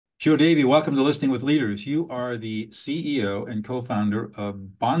Joe Davy, welcome to Listening with Leaders. You are the CEO and co-founder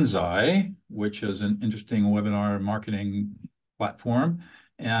of Banzai, which is an interesting webinar marketing platform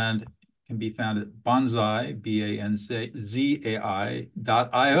and can be found at Banzai, BANZAI.io.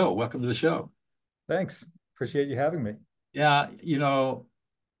 Welcome to the show. Thanks. Appreciate you having me. Yeah,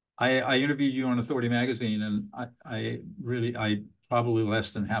 I interviewed you on Authority Magazine, and I probably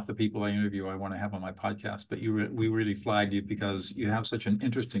less than half the people I interview I want to have on my podcast, but we really flagged you because you have such an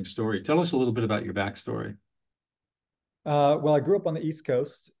interesting story. Tell us a little bit about your backstory. Well, I grew up on the East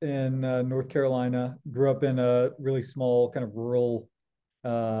Coast in North Carolina, grew up in a really small kind of rural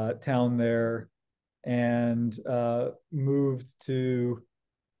town there, and moved to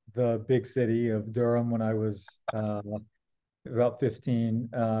the big city of Durham when I was about 15.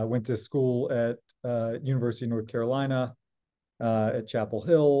 Went to school at University of North Carolina at Chapel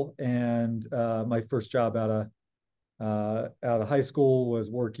Hill, and my first job out of high school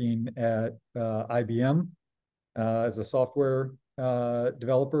was working at IBM as a software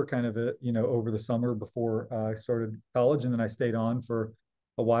developer, kind of over the summer before I started college, and then I stayed on for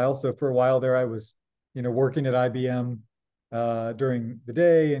a while. So for a while there, I was working at IBM during the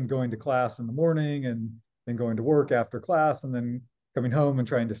day and going to class in the morning, and then going to work after class, and then coming home and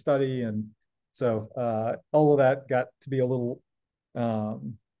trying to study. And so all of that got to be a little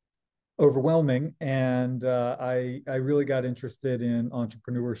overwhelming, and I really got interested in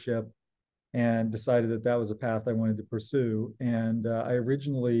entrepreneurship and decided that that was a path I wanted to pursue. And I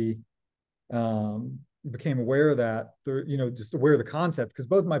originally became aware of that, just aware of the concept, because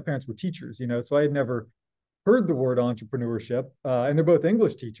both of my parents were teachers, so I had never heard the word entrepreneurship, and they're both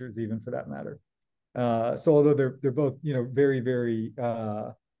English teachers, even for that matter. So although they're both very, very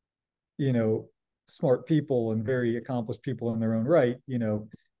smart people and very accomplished people in their own right,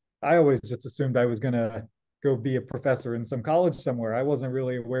 I always just assumed I was going to go be a professor in some college somewhere. I wasn't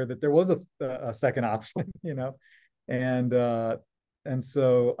really aware that there was a second option, and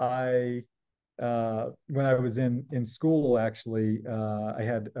so when I was in school, actually, I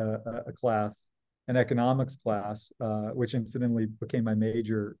had a class, an economics class, which incidentally became my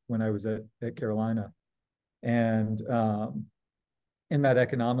major when I was at Carolina. And in that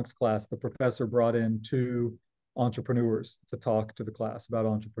economics class, the professor brought in two entrepreneurs to talk to the class about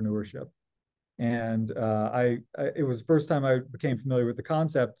entrepreneurship. And it was the first time I became familiar with the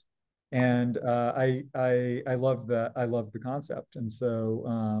concept, and I loved the concept. And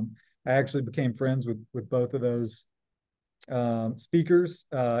so I actually became friends with both of those speakers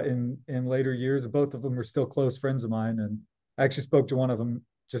in later years. Both of them are still close friends of mine, and I actually spoke to one of them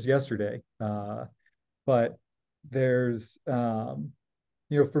just yesterday. But there's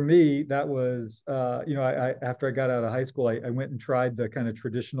for me, that was I after I got out of high school, I went and tried the kind of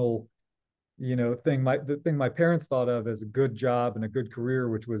traditional the thing my parents thought of as a good job and a good career,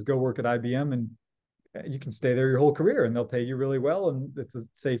 which was go work at IBM, and you can stay there your whole career and they'll pay you really well, and it's a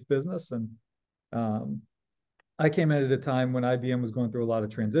safe business. And I came in at a time when IBM was going through a lot of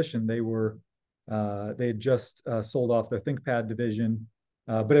transition. They had just sold off their ThinkPad division,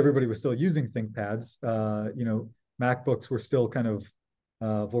 but everybody was still using ThinkPads. MacBooks were still kind of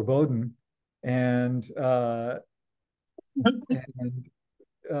verboten, and but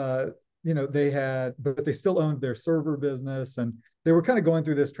they still owned their server business, and they were kind of going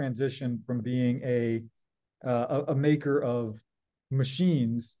through this transition from being a maker of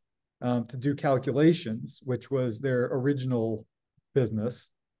machines to do calculations, which was their original business,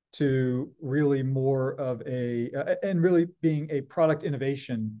 to really more of and really being a product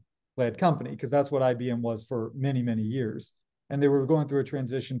innovation led company, because that's what IBM was for many, many years. And they were going through a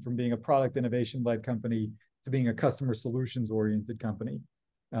transition from being a product innovation led company to being a customer solutions oriented company,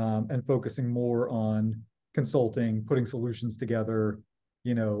 and focusing more on consulting, putting solutions together,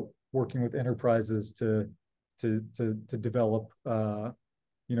 working with enterprises to develop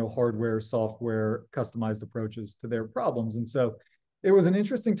hardware, software, customized approaches to their problems. And so it was an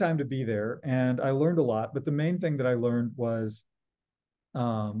interesting time to be there, and I learned a lot. But the main thing that I learned was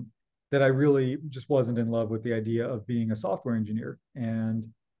that I really just wasn't in love with the idea of being a software engineer. And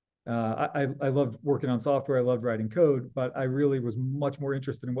I loved working on software. I loved writing code, but I really was much more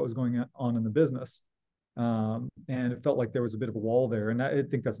interested in what was going on in the business. And it felt like there was a bit of a wall there. And I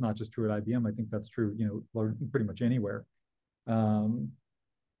think that's not just true at IBM. I think that's true, pretty much anywhere. And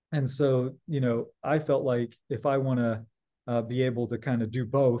so, I felt like if I want to be able to kind of do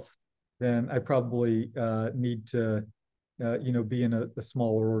both, then I probably need to, be in a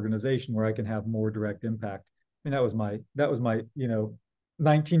smaller organization where I can have more direct impact. And that was my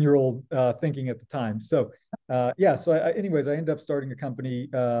 19-year-old thinking at the time. So so anyways, I ended up starting a company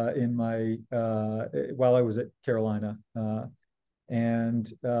while I was at Carolina.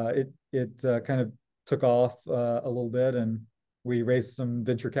 and it kind of took off a little bit, and we raised some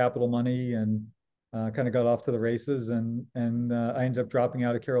venture capital money and kind of got off to the races, and I ended up dropping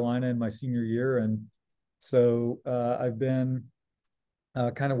out of Carolina in my senior year, and so I've been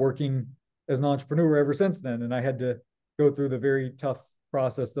kind of working as an entrepreneur ever since then. And I had to go through the very tough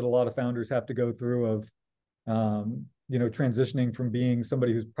process that a lot of founders have to go through of, transitioning from being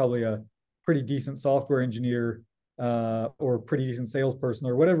somebody who's probably a pretty decent software engineer or pretty decent salesperson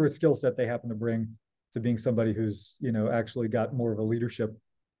or whatever skill set they happen to bring to being somebody who's, actually got more of a leadership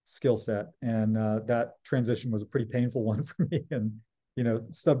skill set. And that transition was a pretty painful one for me, and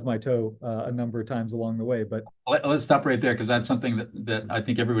stubbed my toe a number of times along the way. But let's stop right there, because that's something that I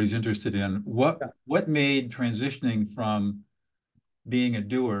think everybody's interested in. What made transitioning from being a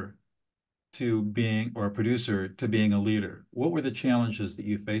doer to being, or a producer to being a leader? What were the challenges that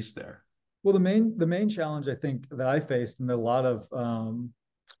you faced there? Well, the main challenge I think that I faced, and that a lot of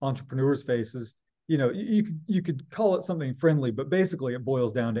entrepreneurs face, is you could call it something friendly, but basically it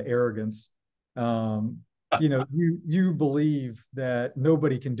boils down to arrogance. Um, you believe that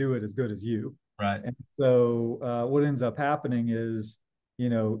nobody can do it as good as you, Right. and so what ends up happening is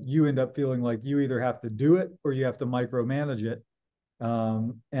you end up feeling like you either have to do it or you have to micromanage it,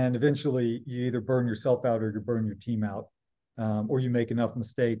 and eventually you either burn yourself out or you burn your team out, or you make enough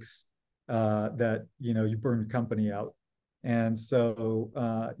mistakes that you burn your company out. And so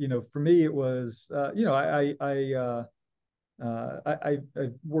for me it was I've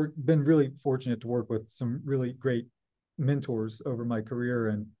been really fortunate to work with some really great mentors over my career,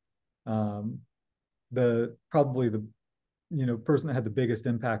 and the probably the person that had the biggest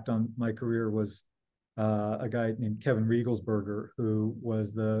impact on my career was a guy named Kevin Riegelsberger, who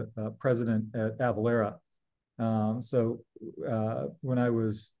was the president at Avalara. When I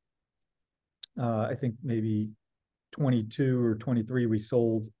was I think maybe 22 or 23, we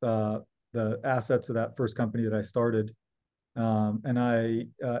sold the assets of that first company that I started. And I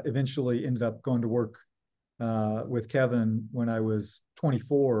eventually ended up going to work with Kevin when I was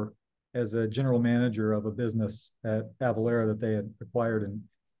 24 as a general manager of a business at Avalara that they had acquired. And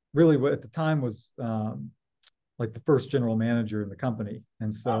really what at the time was like the first general manager in the company.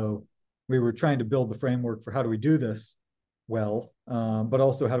 And so we were trying to build the framework for how do we do this well, but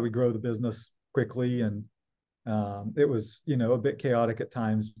also how do we grow the business quickly. And it was, a bit chaotic at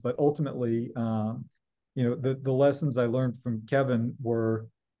times, but ultimately, the lessons I learned from Kevin were,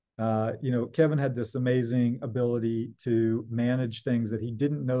 Kevin had this amazing ability to manage things that he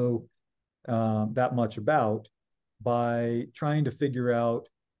didn't know that much about, by trying to figure out,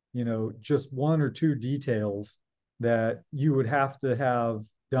 just one or two details that you would have to have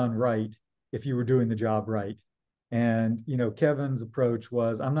done right if you were doing the job right. And, Kevin's approach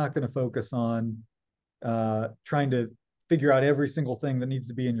was, I'm not going to focus on trying to figure out every single thing that needs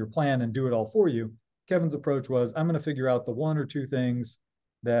to be in your plan and do it all for you. Kevin's approach was, I'm going to figure out the one or two things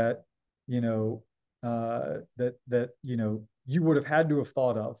that you would have had to have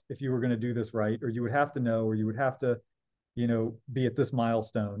thought of if you were going to do this right, or you would have to know, or you would have to be at this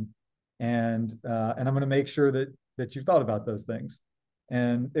milestone, and I'm going to make sure that you've thought about those things.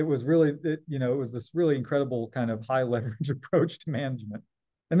 And it was really it was this really incredible kind of high leverage approach to management.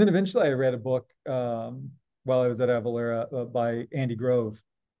 And then eventually I read a book while I was at Avalara by Andy Grove,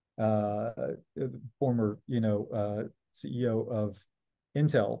 former CEO of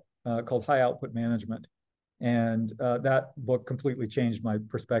Intel, called High Output Management. And that book completely changed my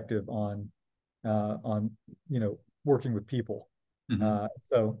perspective on working with people.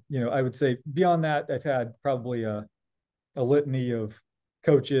 Mm-hmm. I would say beyond that, I've had probably a litany of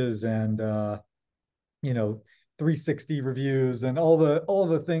coaches and 360 reviews and all the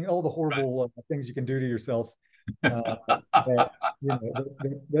horrible things you can do to yourself. That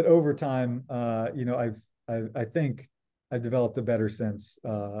over time, I think I developed a better sense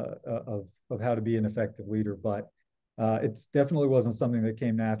of how to be an effective leader. But it definitely wasn't something that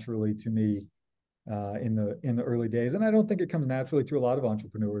came naturally to me in the early days, and I don't think it comes naturally to a lot of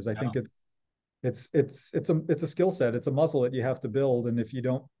entrepreneurs. I think it's a skill set, it's a muscle that you have to build, and if you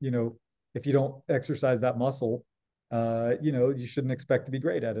don't exercise that muscle, you shouldn't expect to be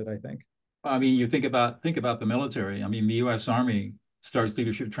great at it, I think. I mean, you think about the military. I mean, the U.S. Army starts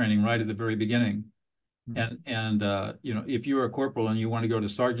leadership training right at the very beginning. And if you're a corporal and you want to go to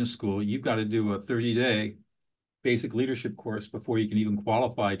sergeant school, you've got to do a 30-day basic leadership course before you can even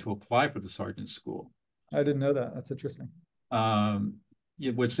qualify to apply for the sergeant school. I didn't know that. That's interesting.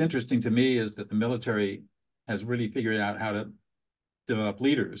 What's interesting to me is that the military has really figured out how to develop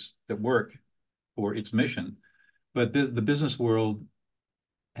leaders that work for its mission, but the business world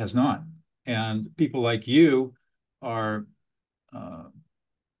has not. And people like you are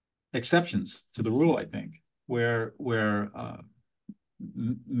exceptions to the rule, I think, where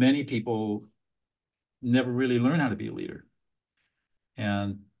many people never really learn how to be a leader,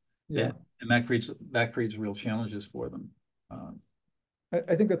 and Yeah. that creates real challenges for them.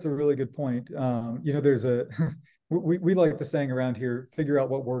 I think that's a really good point. There's a we like the saying around here: figure out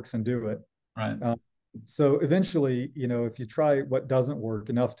what works and do it. Right. So eventually, if you try what doesn't work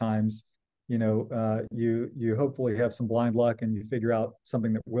enough times, you hopefully have some blind luck and you figure out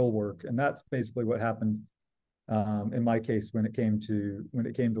something that will work. And that's basically what happened in my case when it came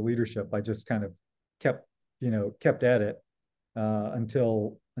to leadership. I just kind of kept at it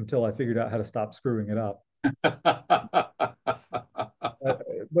until I figured out how to stop screwing it up.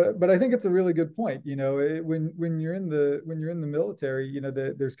 But I think it's a really good point. When you're in the military,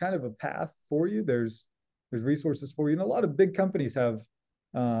 there's kind of a path for you. There's resources for you, and a lot of big companies have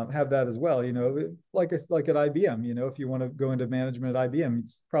that as well. Like at IBM. If you want to go into management at IBM,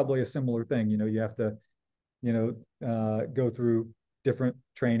 it's probably a similar thing. You have to go through different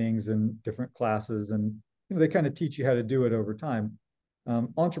trainings and different classes, and they kind of teach you how to do it over time.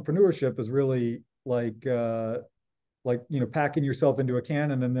 Entrepreneurship is really like packing yourself into a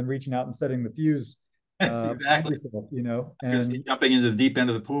cannon and then reaching out and setting the fuse. Exactly. And jumping into the deep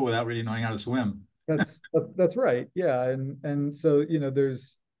end of the pool without really knowing how to swim. That's right. Yeah. And so,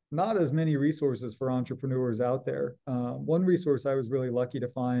 there's not as many resources for entrepreneurs out there. One resource I was really lucky to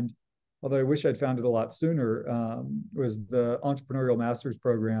find, although I wish I'd found it a lot sooner, was the Entrepreneurial Masters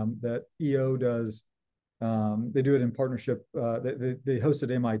Program that EO does. They do it in partnership. They host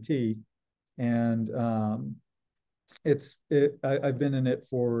at MIT, and I've been in it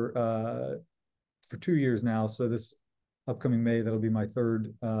for 2 years now. So this upcoming May, that'll be my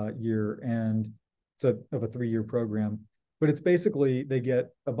third year, and it's of a 3-year program. But it's basically they get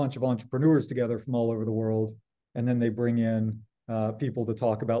a bunch of entrepreneurs together from all over the world, and then they bring in people to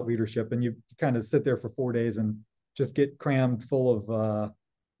talk about leadership, and you kind of sit there for 4 days and just get crammed full of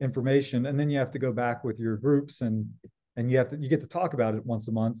information, and then you have to go back with your groups and you get to talk about it once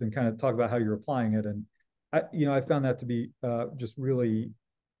a month and kind of talk about how you're applying it. And I found that to be just really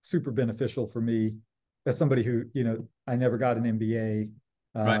super beneficial for me as somebody who, I never got an MBA,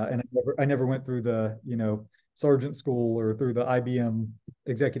 right. and I never went through the, sergeant school or through the IBM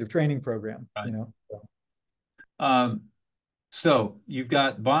executive training program, right. So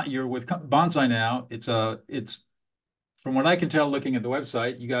you're with Banzai now. It's from what I can tell, looking at the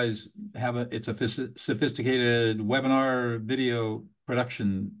website, you guys have it's a sophisticated webinar video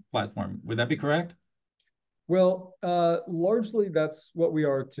production platform. Would that be correct? Well, largely that's what we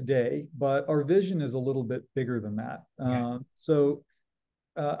are today, but our vision is a little bit bigger than that. Okay. So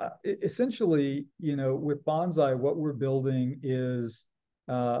essentially, with Banzai, what we're building is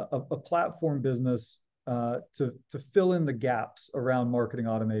a platform business to fill in the gaps around marketing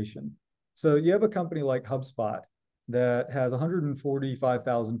automation. So you have a company like HubSpot that has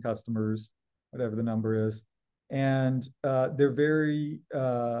 145,000 customers, whatever the number is, and they're very,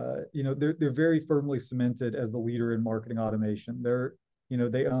 they're very firmly cemented as the leader in marketing automation. They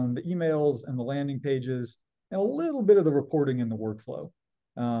own the emails and the landing pages and a little bit of the reporting and the workflow.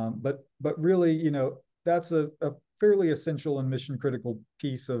 But really, that's a fairly essential and mission critical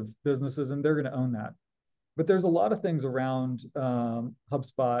piece of businesses, and they're going to own that. But there's a lot of things around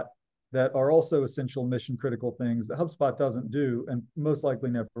HubSpot that are also essential mission critical things that HubSpot doesn't do and most likely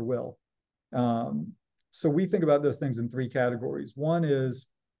never will. So we think about those things in 3 categories. One is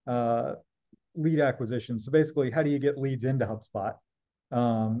lead acquisition. So basically, how do you get leads into HubSpot?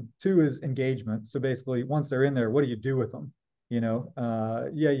 2 is engagement. So basically, once they're in there, what do you do with them? You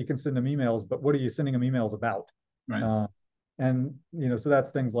can send them emails, but what are you sending them emails about? Right. And so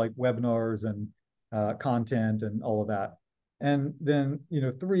that's things like webinars and content and all of that. And then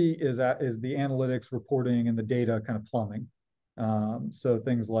 3 is the analytics, reporting, and the data kind of plumbing. So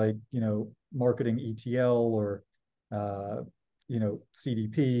things like marketing ETL or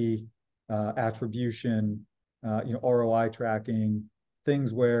CDP, attribution, ROI tracking,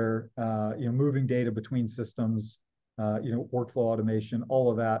 things where moving data between systems, workflow automation,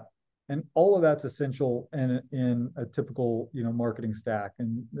 all of that. And all of that's essential in a typical marketing stack.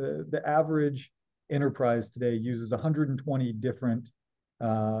 And the average enterprise today uses 120 different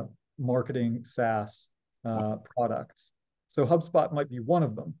marketing SaaS products. So HubSpot might be one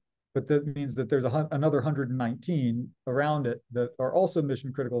of them, but that means that there's another 119 around it that are also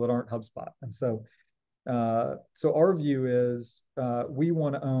mission critical that aren't HubSpot. And so our view is we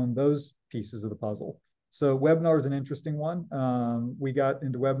want to own those pieces of the puzzle. So webinar is an interesting one. We got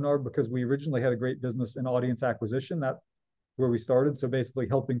into webinar because we originally had a great business in audience acquisition. That's where we started. So basically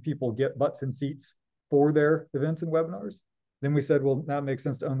helping people get butts in seats for their events and webinars. Then we said, well, that makes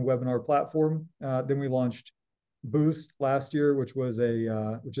sense to own the webinar platform. Then we launched Boost last year, which is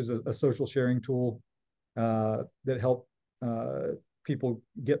a social sharing tool that helped people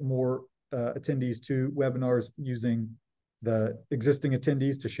get more attendees to webinars using the existing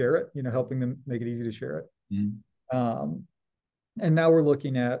attendees to share it, helping them make it easy to share it. And now we're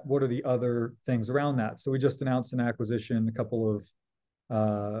looking at what are the other things around that. So we just announced an acquisition a couple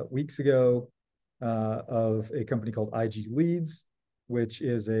of weeks ago of a company called IG Leads, which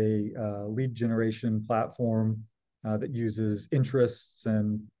is a lead generation platform that uses interests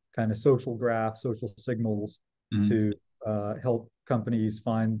and kind of social graphs, social signals to help companies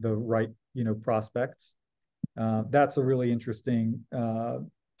find the right, prospects. That's a really interesting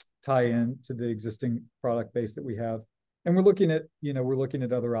tie-in to the existing product base that we have. And we're looking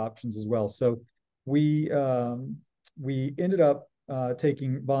at other options as well. So we ended up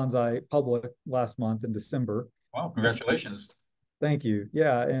taking Banzai public last month in December. Wow, congratulations. Thank you.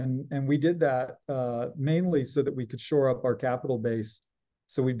 Yeah, and we did that mainly so that we could shore up our capital base,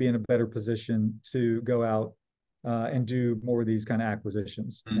 so we'd be in a better position to go out and do more of these kind of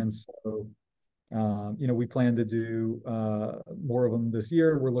acquisitions. And so, we plan to do more of them this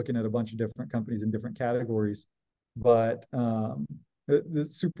year. We're looking at a bunch of different companies in different categories, but the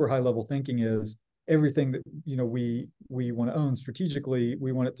super high level thinking is everything that we want to own strategically,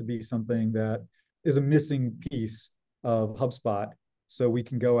 we want it to be something that is a missing piece of HubSpot, so we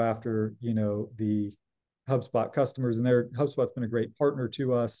can go after the HubSpot customers. And HubSpot's been a great partner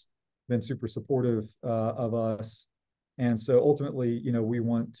to us, been super supportive of us, and so ultimately we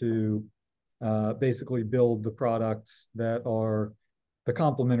want to basically build the products that are the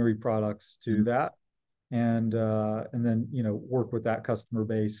complementary products to that, and then work with that customer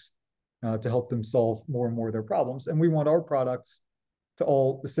base to help them solve more and more of their problems. And we want our products to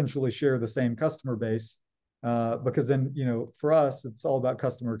all essentially share the same customer base, because then for us it's all about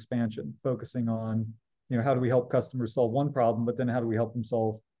customer expansion, focusing on how do we help customers solve one problem, but then how do we help them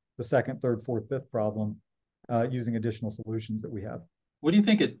solve the second, third, fourth, fifth problem using additional solutions that we have. What do you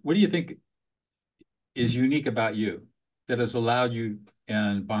think is unique about you that has allowed you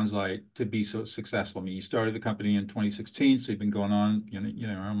and Banzai to be so successful? I mean, you started the company in 2016, so you've been going on,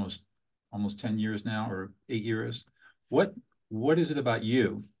 almost 10 years now, or 8 years. What is it about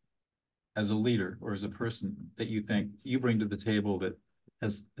you as a leader or as a person that you think you bring to the table that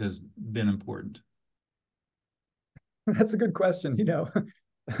has been important? That's a good question.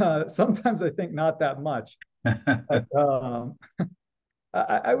 Sometimes I think not that much. But,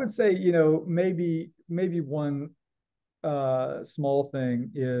 I would say, maybe one small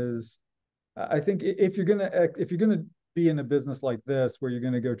thing is, I think if you're gonna be in a business like this where you're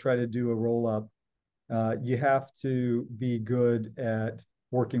gonna go try to do a roll up, you have to be good at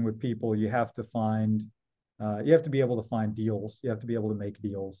working with people. You have to be able to find deals. You have to be able to make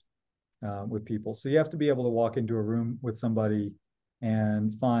deals with people. So you have to be able to walk into a room with somebody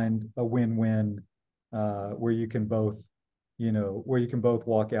and find a win-win where you can both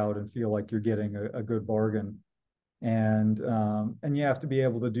walk out and feel like you're getting a good bargain. And you have to be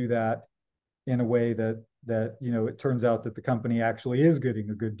able to do that in a way that it turns out that the company actually is getting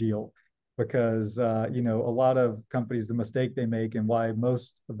a good deal. Because a lot of companies, the mistake they make, and why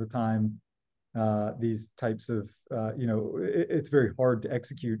most of the time these types of it's very hard to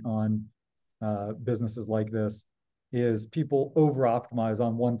execute on businesses like this, is people over optimize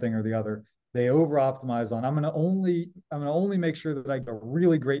on one thing or the other. They over optimize on I'm gonna only make sure that I get a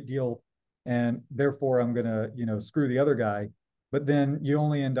really great deal, and therefore I'm gonna screw the other guy. But then you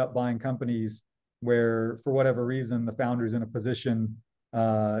only end up buying companies where, for whatever reason, the founder's in a position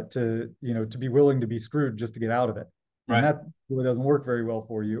to be willing to be screwed just to get out of it. Right. And that really doesn't work very well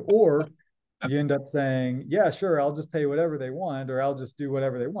for you. Or you end up saying, yeah, sure, I'll just pay whatever they want, or I'll just do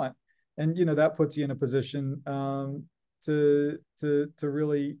whatever they want. And that puts you in a position to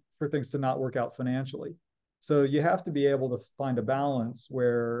really, for things to not work out financially. So you have to be able to find a balance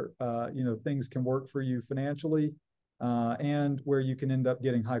where things can work for you financially, and where you can end up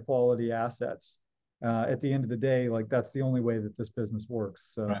getting high quality assets. At the end of the day, like, that's the only way that this business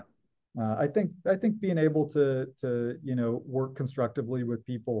works. So right. I think being able to work constructively with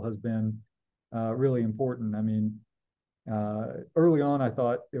people has been really important. I mean, early on, I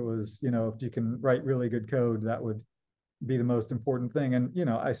thought it was, if you can write really good code, that would be the most important thing. And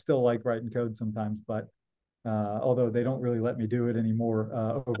I still like writing code sometimes, but although they don't really let me do it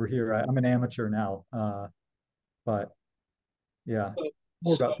anymore over here, I'm an amateur now. But yeah,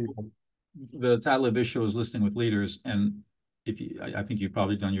 more about people. The title of this show is Listening with Leaders, and I think you've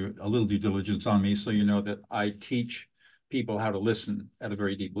probably done a little due diligence on me, so you know that I teach people how to listen at a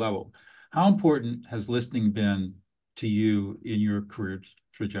very deep level. How important has listening been to you in your career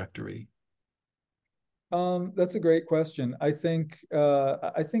trajectory? That's a great question. I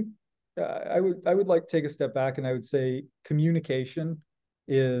would like to take a step back, and I would say communication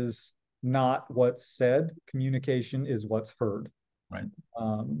is not what's said. Communication is what's heard. Right.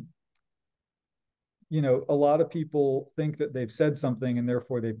 Um, a lot of people think that they've said something and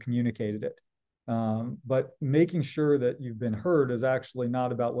therefore they've communicated it. But making sure that you've been heard is actually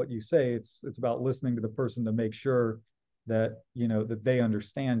not about what you say. It's about listening to the person to make sure that that they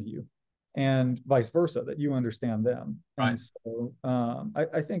understand you, and vice versa, that you understand them. Right. And so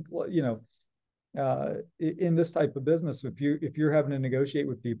I think in this type of business, if you're having to negotiate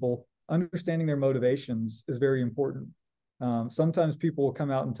with people, understanding their motivations is very important. Sometimes people will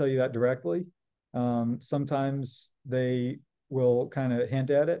come out and tell you that directly. Sometimes they will kind of hint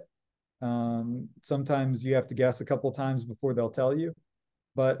at it. Sometimes you have to guess a couple of times before they'll tell you.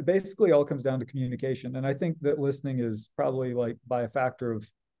 But basically, all comes down to communication. And I think that listening is probably, like, by a factor of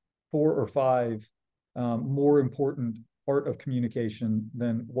 4 or 5 more important part of communication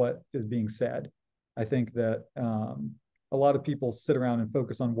than what is being said. I think that a lot of people sit around and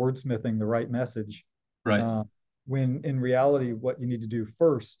focus on wordsmithing the right message, Right. when in reality, what you need to do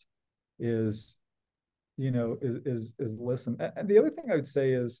first is listen. And the other thing I would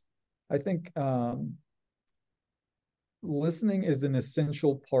say is, I think listening is an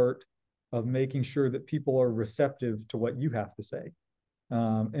essential part of making sure that people are receptive to what you have to say.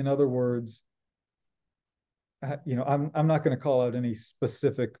 In other words, I'm not going to call out any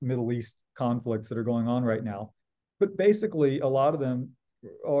specific Middle East conflicts that are going on right now, but basically a lot of them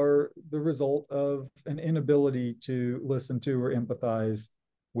are the result of an inability to listen to or empathize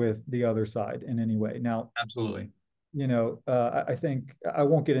with the other side in any way. Now, Absolutely. I think I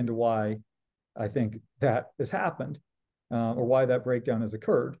won't get into why I think that has happened, or why that breakdown has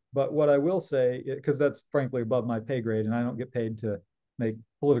occurred. But what I will say, because that's frankly above my pay grade, and I don't get paid to make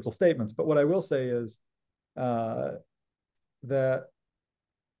political statements, but what I will say is that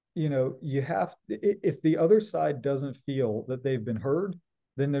you have, if the other side doesn't feel that they've been heard,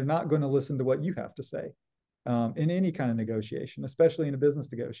 then they're not going to listen to what you have to say, in any kind of negotiation, especially in a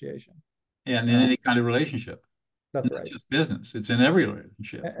business negotiation. And in any kind of relationship. That's Not right. just business. It's in every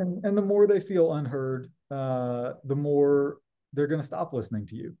relationship. And the more they feel unheard, the more they're going to stop listening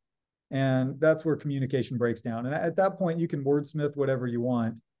to you. And that's where communication breaks down. And at that point, you can wordsmith whatever you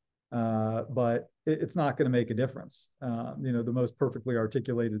want, but it's not going to make a difference. The most perfectly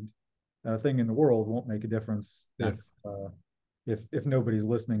articulated thing in the world won't make a difference if nobody's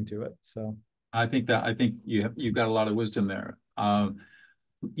listening to it. So I think you've got a lot of wisdom there.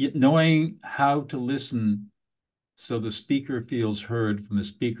 Knowing how to listen so the speaker feels heard from the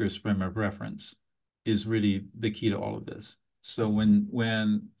speaker's frame of reference is really the key to all of this. So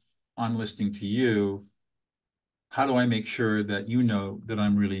when I'm listening to you, how do I make sure that you know that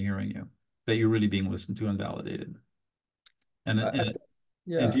I'm really hearing you, that you're really being listened to and validated? And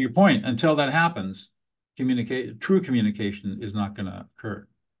to your point, until that happens, true communication is not going to occur.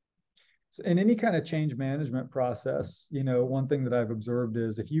 So in any kind of change management process, one thing that I've observed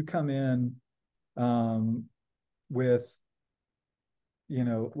is, if you come in with,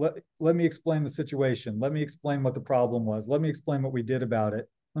 let me explain the situation. Let me explain what the problem was. Let me explain what we did about it.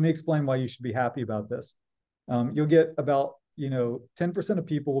 Let me explain why you should be happy about this. You'll get about, 10% of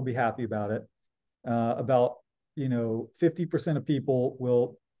people will be happy about it. About, 50% of people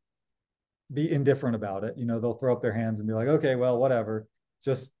will be indifferent about it. They'll throw up their hands and be like, okay, well, whatever.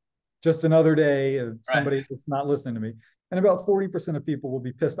 Just another day of somebody that's not listening to me. And about 40% of people will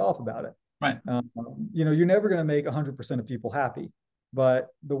be pissed off about it. Right. You're never going to make 100% of people happy, but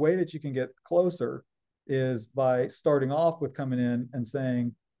the way that you can get closer is by starting off with coming in and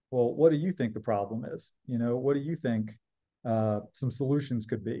saying, well, what do you think the problem is? What do you think some solutions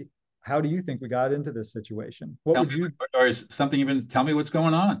could be? How do you think we got into this situation? What would you, or is something, even tell me what's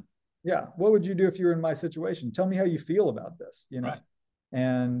going on? Yeah. What would you do if you were in my situation? Tell me how you feel about this, Right.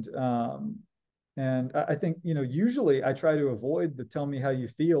 And I think, usually I try to avoid the tell me how you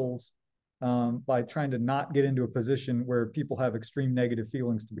feels, by trying to not get into a position where people have extreme negative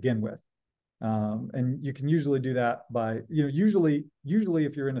feelings to begin with. And you can usually do that by, usually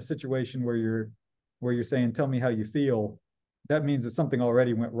if you're in a situation where you're saying, tell me how you feel, that means that something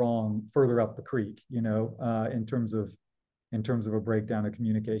already went wrong further up the creek, in terms of a breakdown of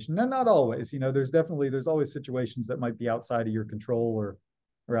communication. And not always, there's always situations that might be outside of your control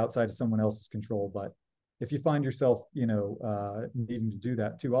or outside of someone else's control. But if you find yourself, needing to do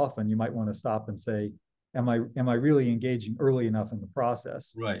that too often, you might want to stop and say, am I really engaging early enough in the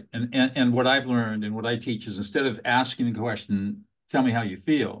process? Right. And what I've learned and what I teach is, instead of asking the question, tell me how you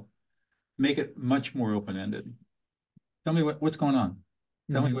feel, make it much more open-ended. Tell me what's going on.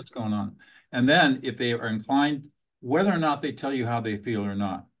 Tell me Mhm. what's going on. And then if they are inclined, whether or not they tell you how they feel or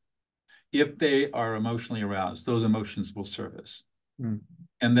not, if they are emotionally aroused, those emotions will surface. Mm.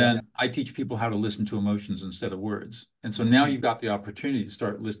 And Yeah. then I teach people how to listen to emotions instead of words. And so now you've got the opportunity to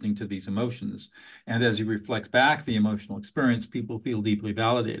start listening to these emotions. And as you reflect back the emotional experience, people feel deeply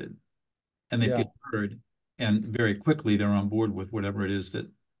validated and they Yeah. feel heard. And very quickly, they're on board with whatever it is that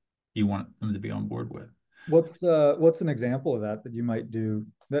you want them to be on board with. What's an example of that you might do?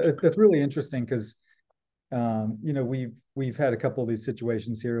 That's really interesting because we've had a couple of these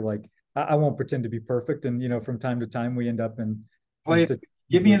situations here. Like I won't pretend to be perfect, and from time to time we end up in Play, situations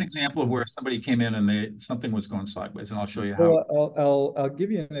give me where an example of where somebody came in and something was going sideways, and I'll show you how. well, I'll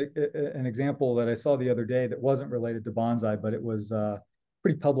give you an example that I saw the other day that wasn't related to Banzai, but it was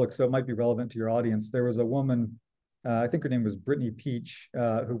pretty public, so it might be relevant to your audience. There was a woman, I think her name was Brittany Peach,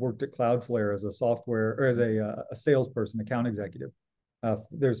 who worked at Cloudflare as a software or as a salesperson, account executive,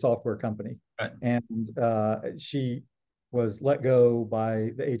 their software company, Right. and she was let go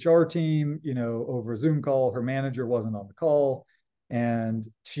by the HR team, over a Zoom call. Her manager wasn't on the call, and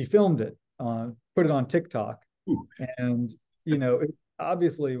she filmed it, put it on TikTok, Ooh. and it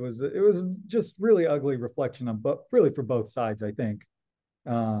obviously it was just really ugly reflection on, but really for both sides, I think.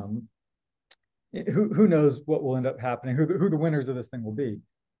 um who knows what will end up happening, who the winners of this thing will be.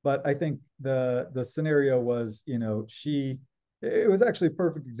 But I think the scenario was, it was actually a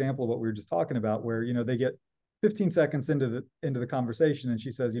perfect example of what we were just talking about, where they get 15 seconds into the conversation and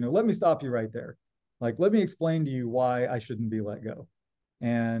she says, let me stop you right there, like, let me explain to you why I shouldn't be let go.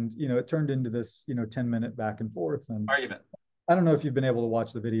 And it turned into this 10-minute back and forth. And Argument. I don't know if you've been able to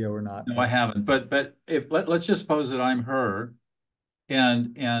watch the video or not, No, I but haven't. But if let's just suppose that I'm her,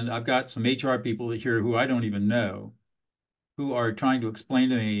 and I've got some HR people here who I don't even know, who are trying to explain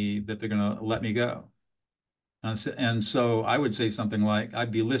to me that they're going to let me go. And so I would say something like,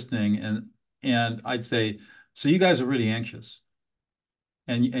 I'd be listening, and I'd say, so you guys are really anxious,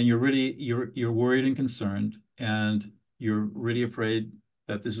 and you're worried and concerned, and you're really afraid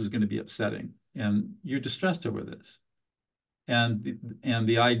that this is going to be upsetting, and you're distressed over this. And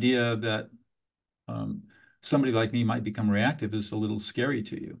the idea that um, somebody like me might become reactive is a little scary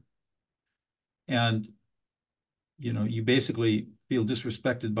to you. And you basically feel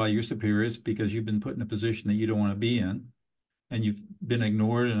disrespected by your superiors because you've been put in a position that you don't want to be in, and you've been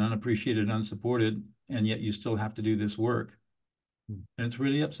ignored and unappreciated and unsupported, and yet you still have to do this work. And it's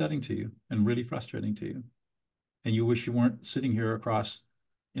really upsetting to you and really frustrating to you. And you wish you weren't sitting here across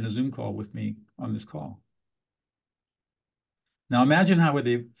in a Zoom call with me on this call. Now imagine how would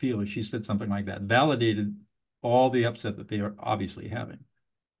they feel if she said something like that, validated all the upset that they are obviously having.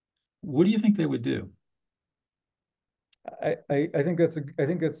 What do you think they would do? I think it's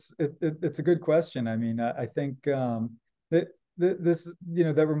a good question. I mean, I think that this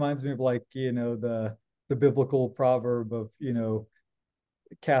that reminds me of, like, the biblical proverb of,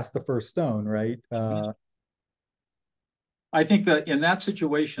 cast the first stone, right? I think that in that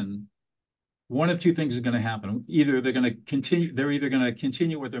situation, one of two things is going to happen. They're either going to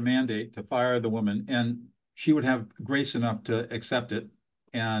continue with their mandate to fire the woman, and she would have grace enough to accept it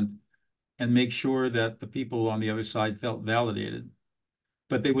and make sure that the people on the other side felt validated.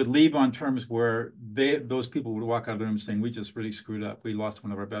 But they would leave on terms where those people would walk out of the room saying, we just really screwed up. We lost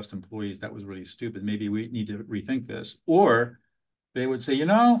one of our best employees. That was really stupid. Maybe we need to rethink this. Or they would say, in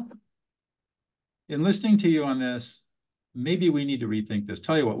listening to you on this, maybe we need to rethink this.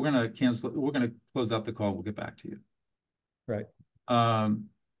 Tell you what, we're going to close out the call. We'll get back to you. Right.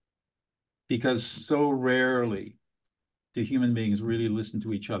 Because so rarely do human beings really listen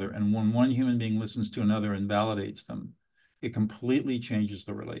to each other. And when one human being listens to another and validates them, it completely changes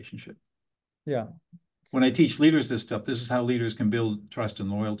the relationship. Yeah. When I teach leaders this stuff, this is how leaders can build trust and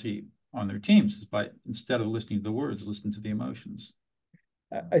loyalty on their teams, is by, instead of listening to the words, listen to the emotions.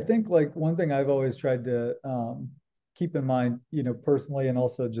 I think, like, one thing I've always tried to keep in mind, personally, and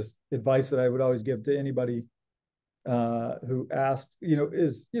also just advice that I would always give to anybody who asked,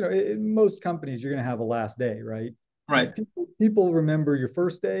 is, in most companies, you're going to have a last day, right? Right. People remember your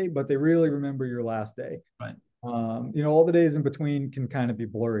first day, but they really remember your last day. Right. All the days in between can kind of be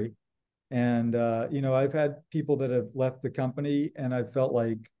blurry. And, I've had people that have left the company and I've felt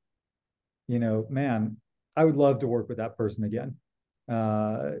like, man, I would love to work with that person again.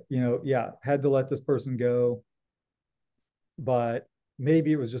 Yeah, had to let this person go, but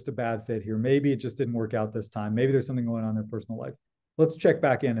maybe it was just a bad fit here. Maybe it just didn't work out this time. Maybe there's something going on in their personal life. Let's check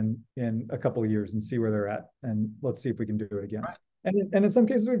back in a couple of years and see where they're at, and let's see if we can do it again. Right. And in some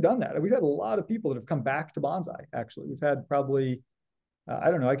cases we've done that. We've had a lot of people that have come back to Banzai. Actually, we've had probably I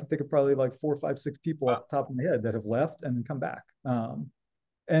don't know, I can think of probably like 4, 5, 6 people off the top of my head that have left and come back.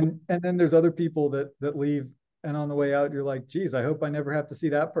 And then there's other people that leave, and on the way out, you're like, geez, I hope I never have to see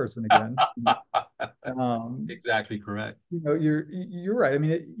that person again. Exactly correct. You're right. I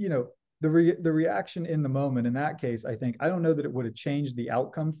mean, the reaction in the moment in that case, I think, I don't know that it would have changed the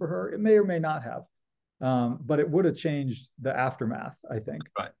outcome for her. It may or may not have, but it would have changed the aftermath, I think.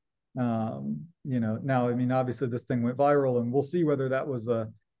 Right. Now, I mean, obviously this thing went viral, and we'll see whether that was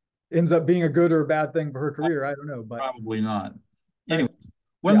ends up being a good or a bad thing for her career. I don't know, but probably not. Anyway,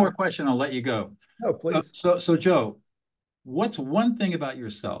 one more question, I'll let you go. Oh, please. So Joe, what's one thing about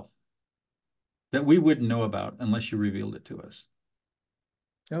yourself that we wouldn't know about unless you revealed it to us?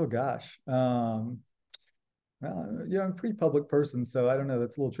 Oh gosh. Well, I'm a pretty public person, so I don't know.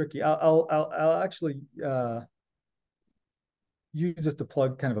 That's a little tricky. I'll actually use this to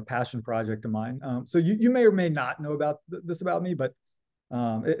plug kind of a passion project of mine. So you may or may not know about this about me, but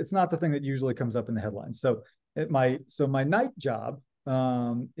it's not the thing that usually comes up in the headlines. So my night job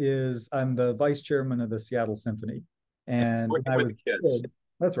is I'm the vice chairman of the Seattle Symphony, and when I was kids.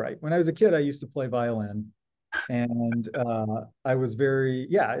 That's right. When I was a kid, I used to play violin, and I was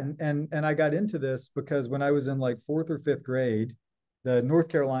and I got into this because when I was in like 4th or 5th grade, the North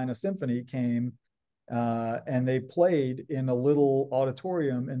Carolina Symphony came and they played in a little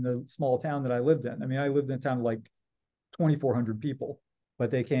auditorium in the small town that I lived in. I mean, I lived in a town of like 2,400 people,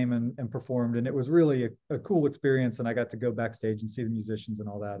 but they came and performed, and it was really a cool experience. And I got to go backstage and see the musicians and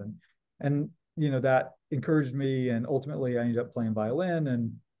all that. And that encouraged me. And ultimately I ended up playing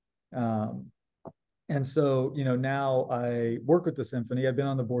violin. And so, now I work with the symphony. I've been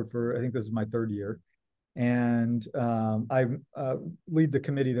on the board for, I think this is my 3rd year. And I lead the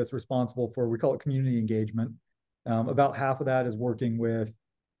committee that's responsible for, we call it community engagement. About half of that is working with,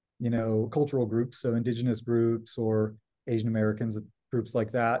 cultural groups, so indigenous groups or Asian Americans, groups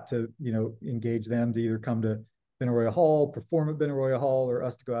like that, to, engage them to either come to Benaroya Hall, perform at Benaroya Hall, or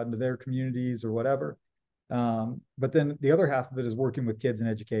us to go out into their communities or whatever. But then the other half of it is working with kids in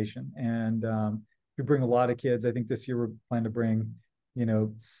education. And we bring a lot of kids. I think this year we're planning to bring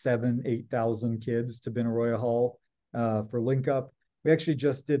 7,000, 8,000 kids to Benaroya Hall for Link Up. We actually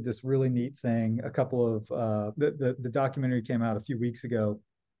just did this really neat thing. A couple of the documentary came out a few weeks ago,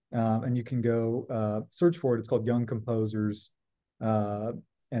 and you can go search for it. It's called Young Composers,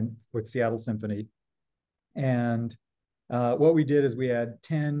 and with Seattle Symphony. And what we did is we had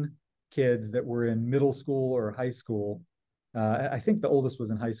 10 kids that were in middle school or high school. I think the oldest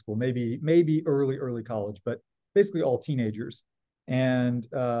was in high school, maybe early college, but basically all teenagers. And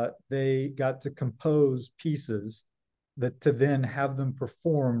they got to compose pieces to then have them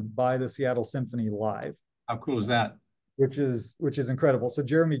performed by the Seattle Symphony live. How cool is that? Which is incredible. So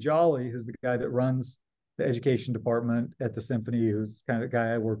Jeremy Jolly, who's the guy that runs the education department at the symphony, who's kind of the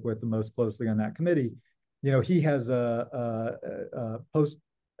guy I work with the most closely on that committee, he has a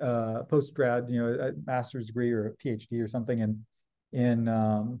postgrad, a master's degree or a PhD or something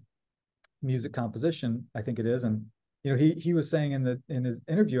in music composition, I think it is. And he was saying in his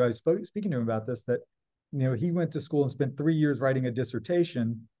interview, I was speaking to him about this, that he went to school and spent 3 years writing a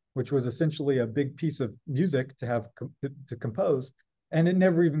dissertation, which was essentially a big piece of music to compose, and it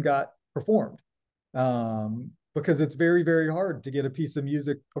never even got performed, because it's very, very hard to get a piece of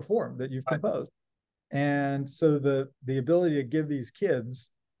music performed that you've composed. And so the ability to give these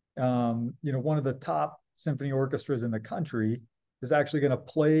kids, one of the top symphony orchestras in the country is actually going to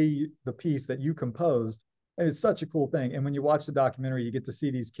play the piece that you composed. And it's such a cool thing. And when you watch the documentary, you get to see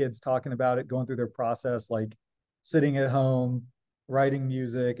these kids talking about it, going through their process, like sitting at home, writing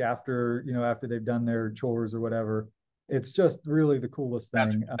music after they've done their chores or whatever. It's just really the coolest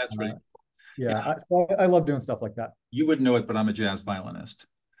thing. That's really cool. Yeah. I love doing stuff like that. You wouldn't know it, but I'm a jazz violinist.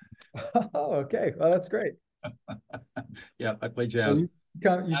 Oh, okay. Well, that's great. Yeah, I play jazz.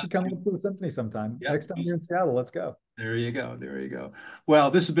 Well, you should come up to the symphony sometime. Yeah. Next time you're in Seattle, let's go. There you go. There you go.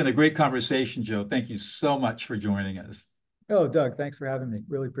 Well, this has been a great conversation, Joe. Thank you so much for joining us. Oh, Doug, thanks for having me.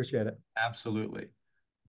 Really appreciate it. Absolutely.